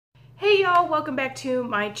Hey y'all, welcome back to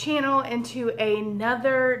my channel and to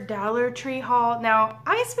another Dollar Tree haul. Now,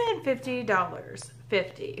 I spent $50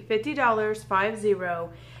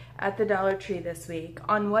 at the Dollar Tree this week.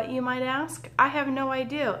 On what, you might ask? I have no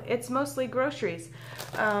idea. It's mostly groceries,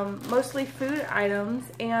 mostly food items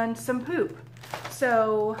and some poop.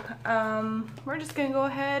 So we're just gonna go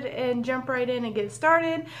ahead and jump right in and get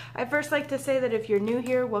started. I'd first like to say that if you're new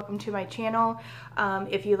here, welcome to my channel.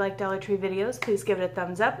 If you like Dollar Tree videos, please give it a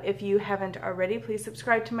thumbs up. If you haven't already, please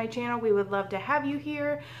subscribe to my channel. We would love to have you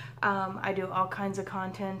here. I do all kinds of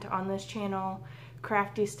content on this channel,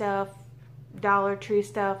 crafty stuff, Dollar Tree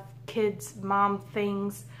stuff, kids, mom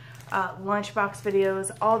things, lunchbox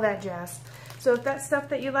videos, all that jazz. So if that's stuff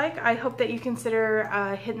that you like, I hope that you consider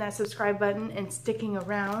hitting that subscribe button and sticking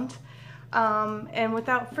around. And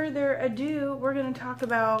without further ado, we're going to talk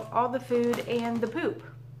about all the food and the poop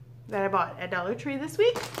that I bought at Dollar Tree this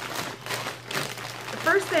week. The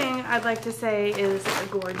first thing I'd like to say is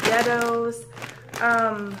Gorgettos.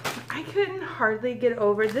 I couldn't hardly get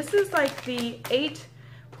over. This is like the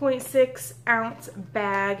 8.6 ounce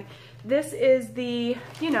bag. This is the,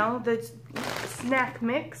 the snack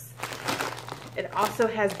mix. It also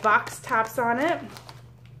has box tops on it,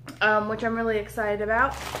 which I'm really excited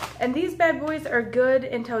about. And these bad boys are good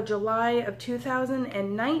until July of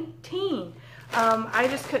 2019. I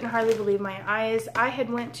just couldn't hardly believe my eyes. I had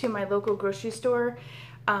went to my local grocery store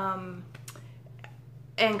and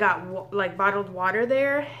got like bottled water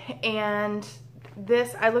there. And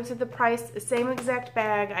this, I looked at the price, the same exact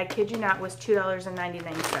bag, I kid you not, was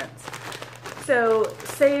 $2.99. So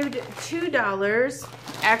saved $2.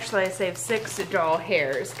 Actually, I saved $6 to draw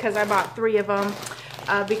hairs because I bought 3 of them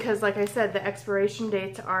because, like I said, the expiration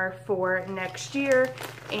dates are for next year,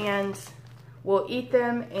 and we'll eat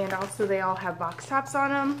them, and also they all have box tops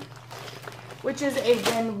on them, which is a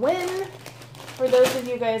win-win for those of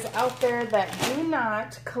you guys out there that do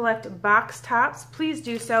not collect box tops. Please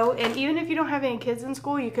do so, and even if you don't have any kids in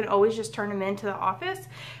school, you can always just turn them into the office.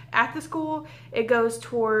 At the school, it goes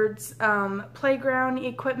towards playground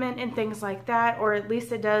equipment and things like that, or at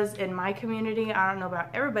least it does in my community. I don't know about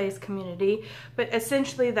everybody's community, but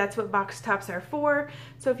essentially that's what box tops are for.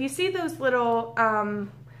 So if you see those little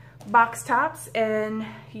box tops and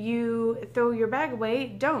you throw your bag away,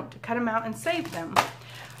 don't. Cut them out and save them.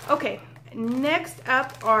 Okay, next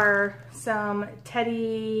up are some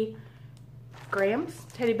Teddy Grahams,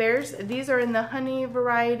 teddy bears. These are in the honey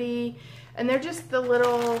variety. And they're just the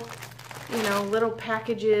little, little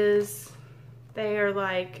packages. They are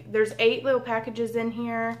like, there's 8 little packages in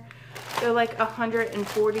here. They're like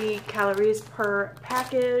 140 calories per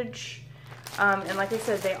package. And like I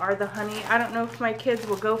said, they are the honey. I don't know if my kids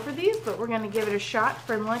will go for these, but we're going to give it a shot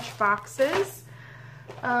for lunch boxes.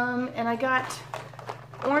 And I got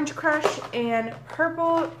Orange Crush and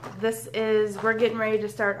Purple. This is, we're getting ready to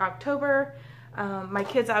start October. My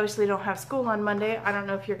kids obviously don't have school on Monday. I don't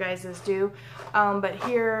know if your guys's do, but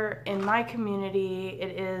here in my community,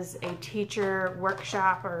 it is a teacher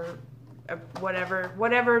workshop or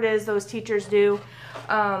whatever it is those teachers do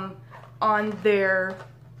on their,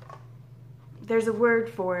 there's a word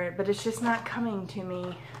for it, but it's just not coming to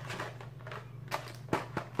me.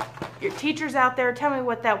 Your teachers out there, tell me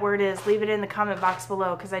what that word is. Leave it in the comment box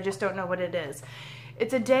below because I just don't know what it is.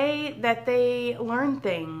 It's a day that they learn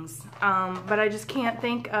things, but I just can't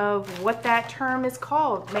think of what that term is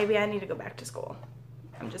called. Maybe I need to go back to school.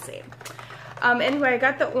 I'm just saying. Anyway, I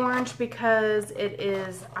got the orange because it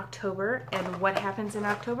is October, and what happens in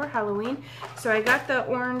October? Halloween. So I got the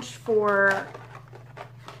orange for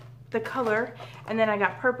the color, and then I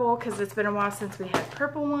got purple because it's been a while since we had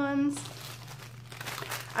purple ones.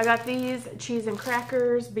 I got these cheese and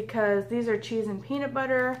crackers because these are cheese and peanut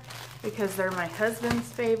butter because they're my husband's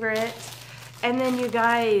favorite. And then you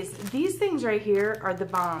guys, these things right here are the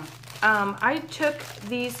bomb. I took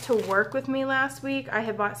these to work with me last week. I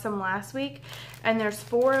had bought some last week, and there's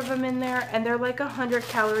 4 of them in there, and they're like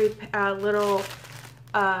 100-calorie little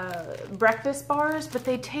breakfast bars, but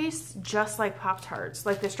they taste just like Pop-Tarts.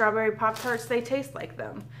 Like the strawberry Pop-Tarts, they taste like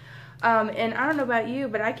them. And I don't know about you,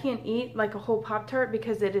 but I can't eat like a whole Pop-Tart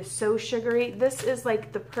because it is so sugary. This is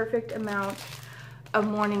like the perfect amount of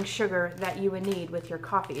morning sugar that you would need with your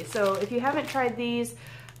coffee. So if you haven't tried these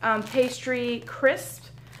pastry crisp,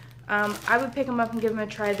 I would pick them up and give them a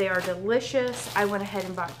try. They are delicious. I went ahead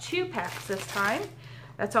and bought 2 packs this time.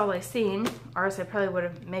 That's all I seen, or else I probably would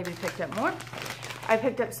have maybe picked up more. I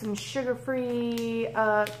picked up some sugar-free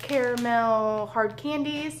caramel hard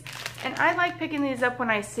candies. And I like picking these up when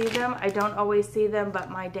I see them. I don't always see them, but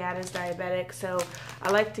my dad is diabetic, so I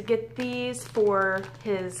like to get these for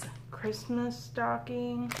his Christmas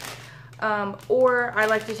stocking. Or I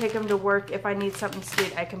like to take them to work. If I need something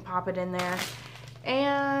sweet, I can pop it in there.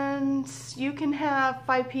 And you can have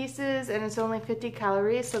 5 pieces and it's only 50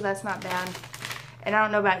 calories, so that's not bad. And I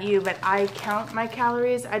don't know about you, but I count my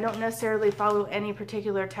calories. I don't necessarily follow any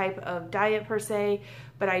particular type of diet per se,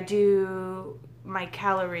 but I do my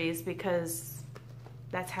calories because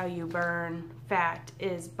that's how you burn fat,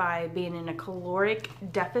 is by being in a caloric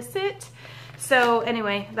deficit. So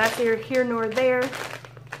anyway, that's neither here nor there.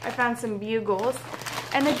 I found some bugles.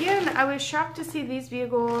 And again, I was shocked to see these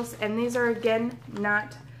bugles, and these are again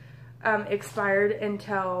not expired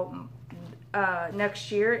until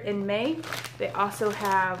next year in May. They also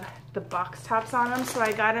have the box tops on them, so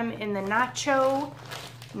I got them in the nacho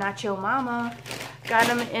mama, got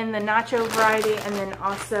them in the nacho variety, and then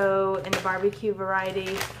also in the barbecue variety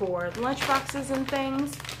for lunch boxes and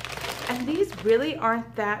things. And these really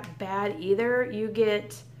aren't that bad either. You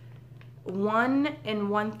get 1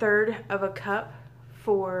 1/3 of a cup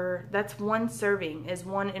for, that's 1 serving is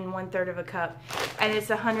 1 1/3 of a cup, and it's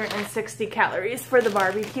 160 calories for the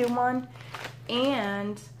barbecue one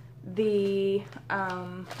and the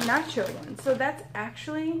nacho one. So that's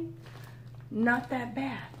actually not that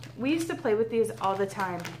bad. We used to play with these all the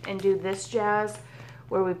time and do this jazz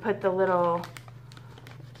where we put the little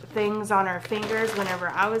things on our fingers whenever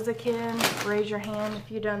I was a kid. Raise your hand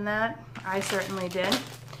if you've done that. I certainly did.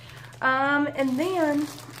 And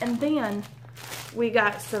then we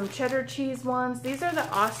got some cheddar cheese ones. These are the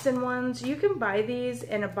Austin ones. You can buy these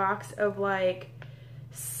in a box of like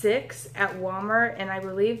 6 at Walmart, and I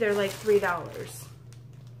believe they're like $3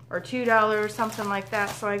 or $2, something like that.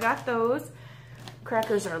 So I got those.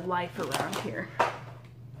 Crackers are life around here.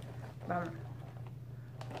 Bummer.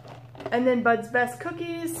 And then Bud's Best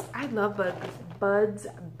cookies. I love Bud's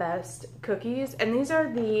Best cookies. And these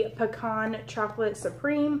are the Pecan Chocolate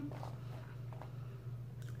Supreme.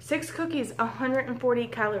 6 cookies, 140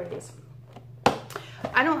 calories.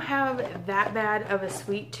 I don't have that bad of a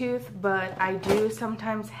sweet tooth, but I do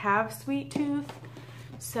sometimes have sweet tooth.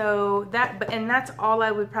 So that's all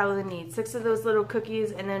I would probably need. 6 of those little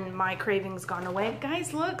cookies, and then my craving's gone away.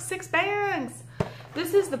 Guys, look, 6 bags.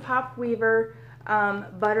 This is the Pop Weaver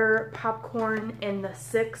butter popcorn in the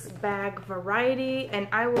 6 bag variety, and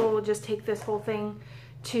I will just take this whole thing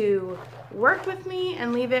to work with me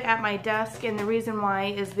and leave it at my desk. And the reason why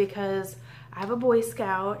is because I have a Boy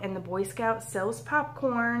Scout, and the Boy Scout sells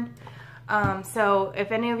popcorn. So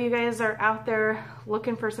if any of you guys are out there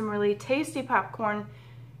looking for some really tasty popcorn,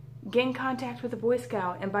 get in contact with a Boy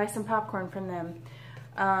Scout and buy some popcorn from them.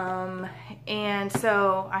 And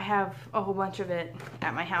so I have a whole bunch of it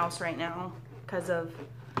at my house right now because of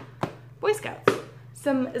Boy Scouts.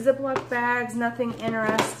 Some Ziploc bags, nothing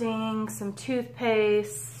interesting. Some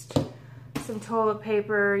toothpaste, some toilet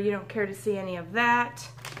paper. You don't care to see any of that.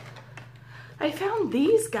 I found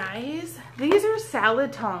these, guys. These are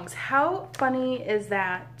salad tongs. How funny is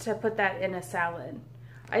that to put that in a salad?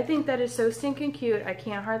 I think that is so stinking cute. I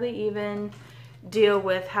can't hardly even deal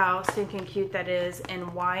with how stinking cute that is,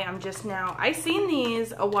 and why I'm just now, I seen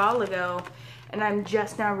these a while ago, and I'm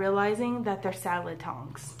just now realizing that they're salad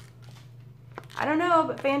tongs. I don't know,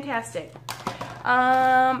 but fantastic.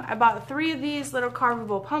 I bought 3 of these little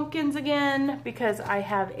carvable pumpkins again because I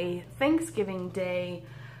have a Thanksgiving Day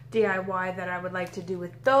DIY that I would like to do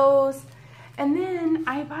with those. And then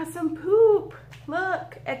I bought some poop.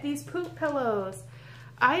 Look at these poop pillows.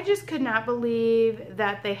 I just could not believe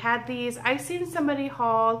that they had these. I seen somebody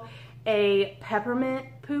haul a peppermint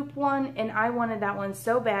poop one, and I wanted that one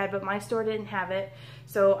so bad, but my store didn't have it.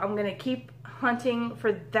 So I'm gonna keep hunting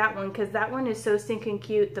for that one because that one is so stinking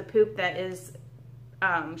cute. The poop that is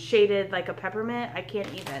shaded like a peppermint, I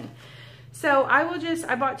can't even. So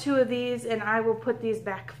I bought 2 of these, and I will put these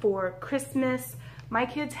back for Christmas. My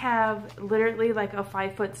kids have literally like a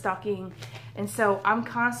 5-foot stocking, and so I'm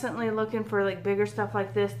constantly looking for like bigger stuff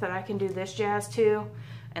like this that I can do this jazz to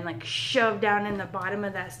and like shove down in the bottom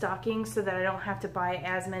of that stocking so that I don't have to buy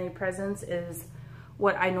as many presents as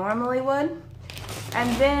what I normally would.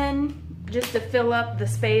 And then just to fill up the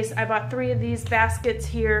space, I bought 3 of these baskets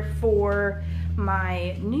here for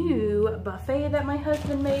my new buffet that my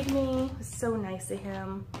husband made me. It was so nice of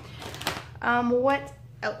him. What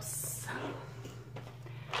else?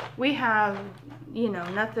 We have, you know,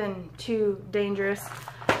 nothing too dangerous.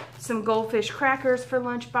 Some goldfish crackers for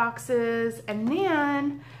lunch boxes. And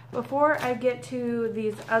then before I get to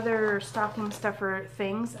these other stocking stuffer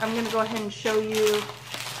things, I'm going to go ahead and show you.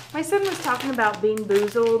 My son was talking about Bean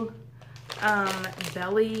Boozled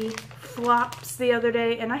belly flops the other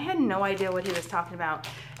day, and I had no idea what he was talking about.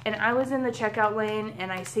 And I was in the checkout lane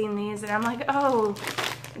and I seen these, and I'm like, oh,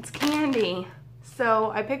 it's candy.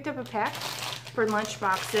 So I picked up a pack for lunch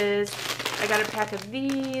boxes. I got a pack of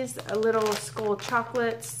these, a little skull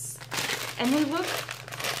chocolates, and they look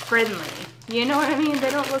friendly. You know what I mean? They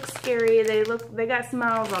don't look scary. They got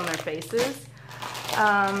smiles on their faces.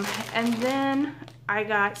 And then I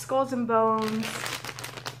got Skulls and Bones,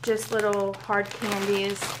 just little hard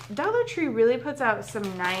candies. Dollar Tree really puts out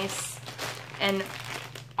some nice and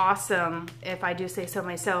awesome, if I do say so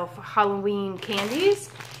myself, Halloween candies.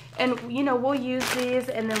 And you know, we'll use these,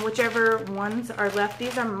 and then whichever ones are left,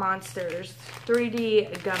 these are Monsters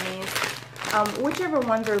 3D gummies. Whichever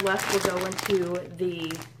ones are left will go into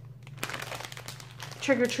the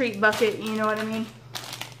trick-or-treat bucket, you know what I mean?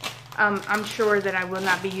 I'm sure that I will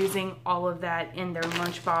not be using all of that in their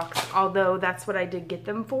lunchbox, although that's what I did get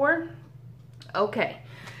them for. Okay,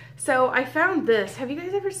 so I found this. Have you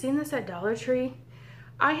guys ever seen this at Dollar Tree?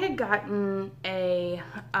 I had gotten a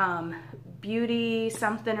beauty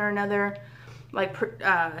something or another, like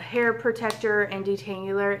hair protector and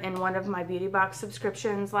detangler in one of my beauty box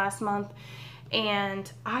subscriptions last month,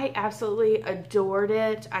 and I absolutely adored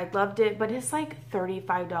it. I loved it, but it's like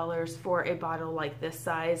 $35 for a bottle like this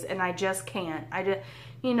size, and I just can't.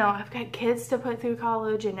 You know, I've got kids to put through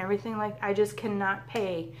college and everything, like I just cannot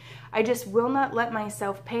pay. I just will not let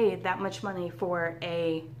myself pay that much money for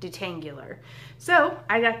a detangler. So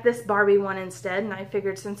I got this Barbie one instead, and I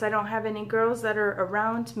figured since I don't have any girls that are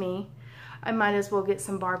around me, I might as well get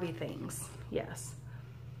some Barbie things. Yes.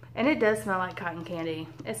 And it does smell like cotton candy.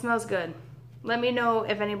 It smells good. Let me know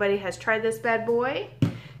if anybody has tried this bad boy,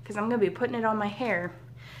 because I'm going to be putting it on my hair.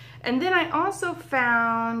 And then I also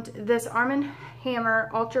found this Arm & Hammer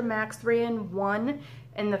Ultra Max 3-in-1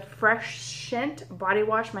 in the Fresh Scent body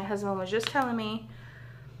wash. My husband was just telling me,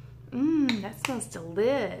 that smells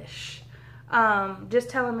delish. Just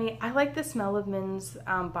telling me, I like the smell of men's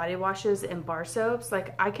body washes and bar soaps.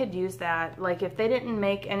 Like, I could use that. Like, if they didn't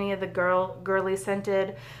make any of the girly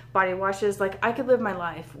scented body washes, like, I could live my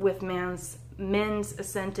life with men's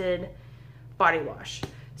scented body wash.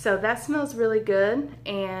 So that smells really good,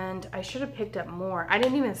 and I should have picked up more. I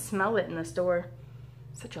didn't even smell it in the store.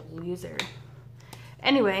 Such a loser.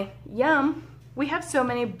 Anyway, yum. We have so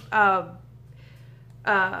many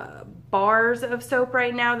bars of soap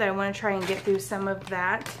right now that I want to try and get through some of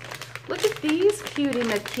that. Look at these cutie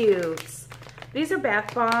McCutes. These are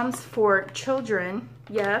bath bombs for children.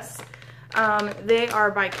 Yes. They are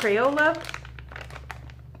by Crayola.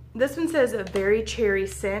 This one says a berry cherry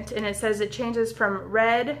scent, and it says it changes from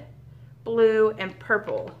red, blue, and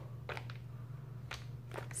purple.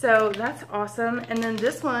 So that's awesome. And then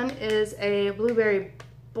this one is a blueberry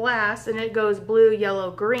blast, and it goes blue,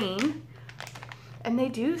 yellow, green. And they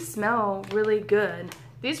do smell really good.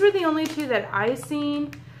 These were the only two that I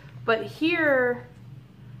seen, but here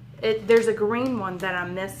there's a green one that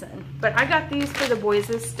I'm missing. But I got these for the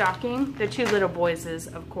boys' stocking, the two little boys',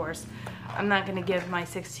 of course. I'm not going to give my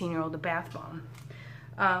 16-year-old a bath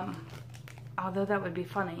bomb, although that would be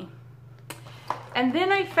funny. And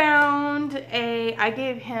then I found I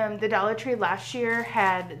gave him, the Dollar Tree last year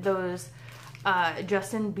had those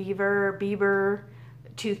Justin Bieber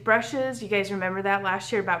toothbrushes. You guys remember that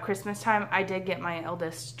last year about Christmas time? I did get my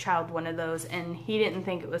eldest child one of those, and he didn't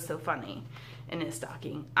think it was so funny in his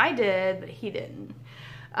stocking. I did, but he didn't.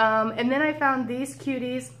 And then I found these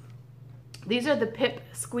cuties. These are the Pip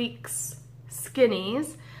Squeaks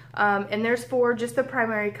Skinnies. And there's four, just the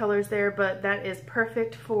primary colors there, but that is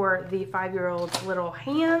perfect for the 5-year-old's little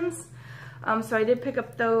hands. So I did pick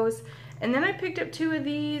up those. And then I picked up two of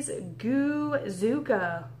these Goo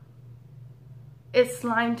Zuka. It's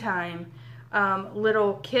slime time.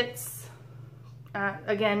 Little kits.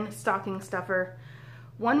 Again, stocking stuffer.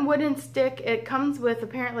 One wooden stick. It comes with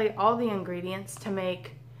apparently all the ingredients to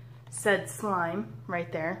make said slime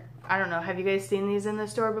right there. I don't know. Have you guys seen these in the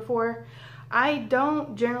store before? I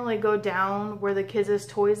don't generally go down where the kids'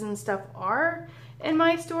 toys and stuff are in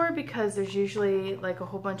my store, because there's usually like a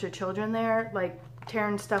whole bunch of children there, like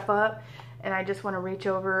tearing stuff up, and I just want to reach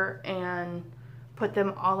over and put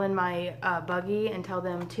them all in my buggy and tell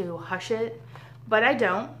them to hush it, but I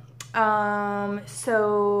don't.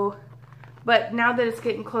 But now that it's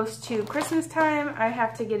getting close to Christmas time, I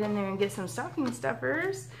have to get in there and get some stocking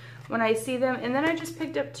stuffers when I see them. And then I just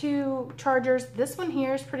picked up two chargers. This one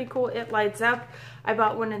here is pretty cool. It lights up. I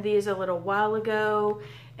bought one of these a little while ago,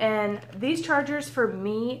 and these chargers for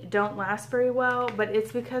me don't last very well, but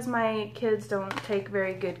it's because my kids don't take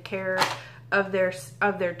very good care of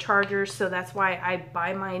their chargers, so that's why I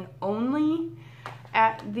buy mine only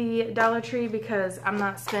at the Dollar Tree, because I'm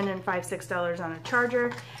not spending $5-6 on a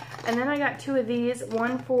charger. And then I got two of these,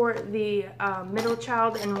 one for the middle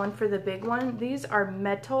child and one for the big one. These are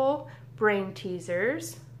metal brain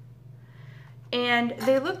teasers. And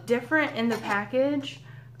they look different in the package,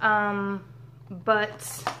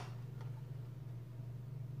 but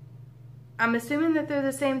I'm assuming that they're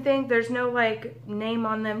the same thing. There's no like name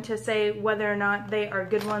on them to say whether or not they are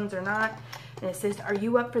good ones or not. And it says, "Are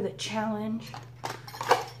you up for the challenge?"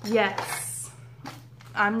 Yes.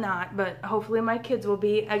 I'm not, but hopefully my kids will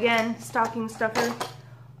be. Again, stocking stuffer.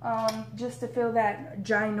 Just to feel that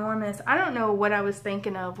ginormous. I don't know what I was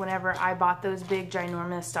thinking of whenever I bought those big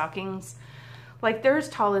ginormous stockings. Like, they're as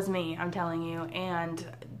tall as me, I'm telling you. And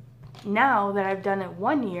now that I've done it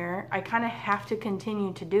 1 year, I kind of have to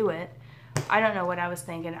continue to do it. I don't know what I was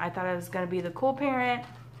thinking. I thought I was going to be the cool parent.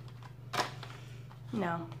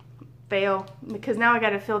 No. Fail. Because now I got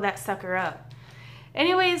to fill that sucker up.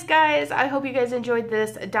 Anyways, guys, I hope you guys enjoyed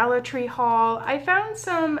this Dollar Tree haul. I found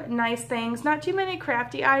some nice things. Not too many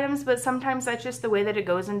crafty items, but sometimes that's just the way that it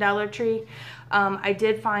goes in Dollar Tree. I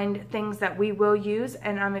did find things that we will use,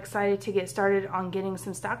 and I'm excited to get started on getting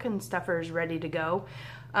some stocking stuffers ready to go.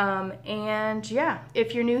 And yeah,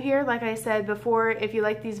 if you're new here, like I said before, if you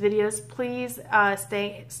like these videos, please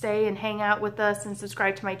stay and hang out with us and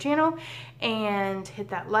subscribe to my channel and hit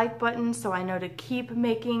that like button so I know to keep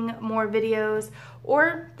making more videos,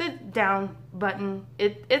 or the down button.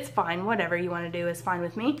 It's fine. Whatever you want to do is fine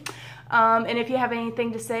with me. And if you have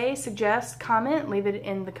anything to say, suggest, comment, leave it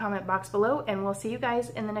in the comment box below, and we'll see you guys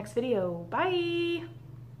in the next video. Bye!